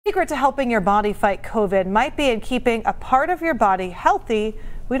Secret to helping your body fight COVID might be in keeping a part of your body healthy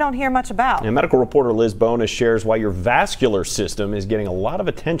we don't hear much about. And medical reporter Liz Bonus shares why your vascular system is getting a lot of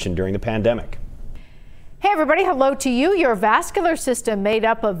attention during the pandemic. Hey everybody, hello to you. Your vascular system made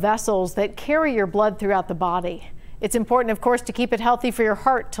up of vessels that carry your blood throughout the body. It's important, of course, to keep it healthy for your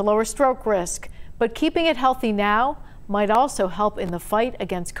heart to lower stroke risk, but keeping it healthy now might also help in the fight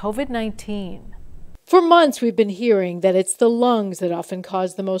against COVID-19. For months, we've been hearing that it's the lungs that often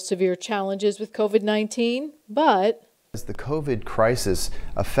cause the most severe challenges with COVID-19, but the COVID crisis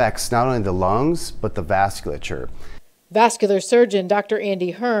affects not only the lungs, but the vasculature. Vascular surgeon Dr.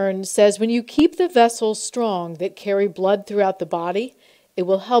 Andy Hearn says when you keep the vessels strong that carry blood throughout the body, it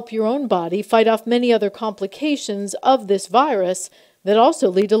will help your own body fight off many other complications of this virus that also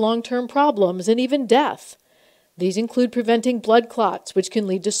lead to long-term problems and even death. These include preventing blood clots, which can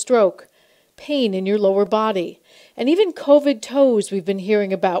lead to stroke, pain in your lower body, and even COVID toes we've been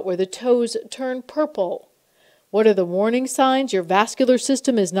hearing about where the toes turn purple. What are the warning signs your vascular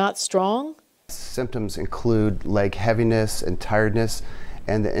system is not strong? Symptoms include leg heaviness and tiredness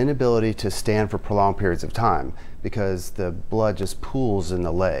and the inability to stand for prolonged periods of time because the blood just pools in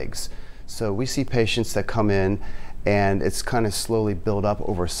the legs. So we see patients that come in and it's kind of slowly built up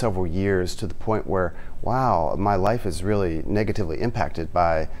over several years to the point where, wow, my life is really negatively impacted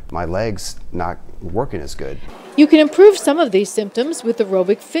by my legs not working as good. You can improve some of these symptoms with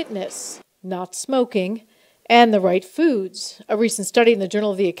aerobic fitness, not smoking, and the right foods. A recent study in the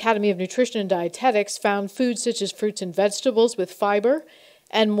Journal of the Academy of Nutrition and Dietetics found foods such as fruits and vegetables with fiber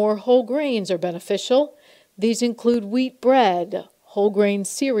and more whole grains are beneficial. These include wheat bread, whole grain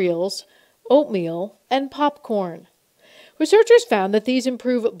cereals, oatmeal, and popcorn. Researchers found that these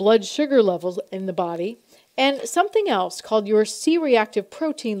improve blood sugar levels in the body and something else called your C-reactive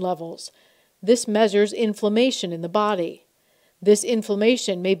protein levels. This measures inflammation in the body. This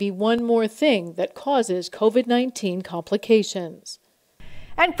inflammation may be one more thing that causes COVID-19 complications.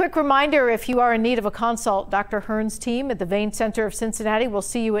 And quick reminder, if you are in need of a consult, Dr. Hearn's team at the Vein Center of Cincinnati will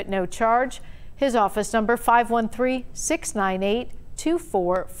see you at no charge. His office number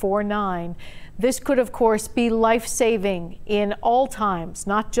 513-698-2449. This could, of course, be life-saving in all times,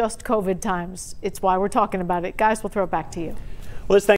 not just COVID times. It's why we're talking about it. Guys, we'll throw it back to you. Well,